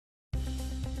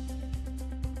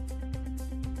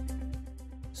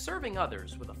Serving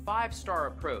others with a 5-star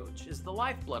approach is the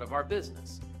lifeblood of our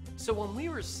business. So when we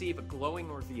receive a glowing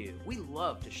review, we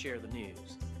love to share the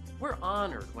news. We're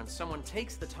honored when someone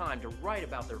takes the time to write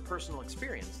about their personal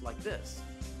experience like this.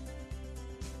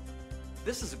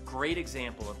 This is a great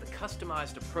example of the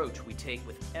customized approach we take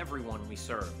with everyone we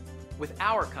serve. With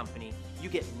our company, you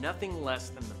get nothing less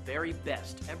than the very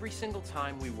best every single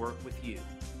time we work with you.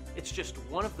 It's just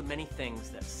one of the many things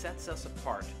that sets us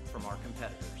apart from our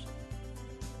competitors.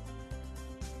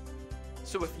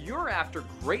 So if you're after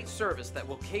great service that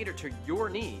will cater to your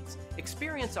needs,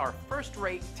 experience our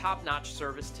first-rate, top-notch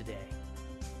service today.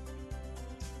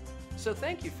 So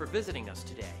thank you for visiting us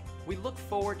today. We look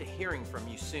forward to hearing from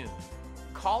you soon.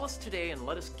 Call us today and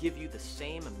let us give you the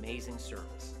same amazing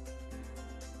service.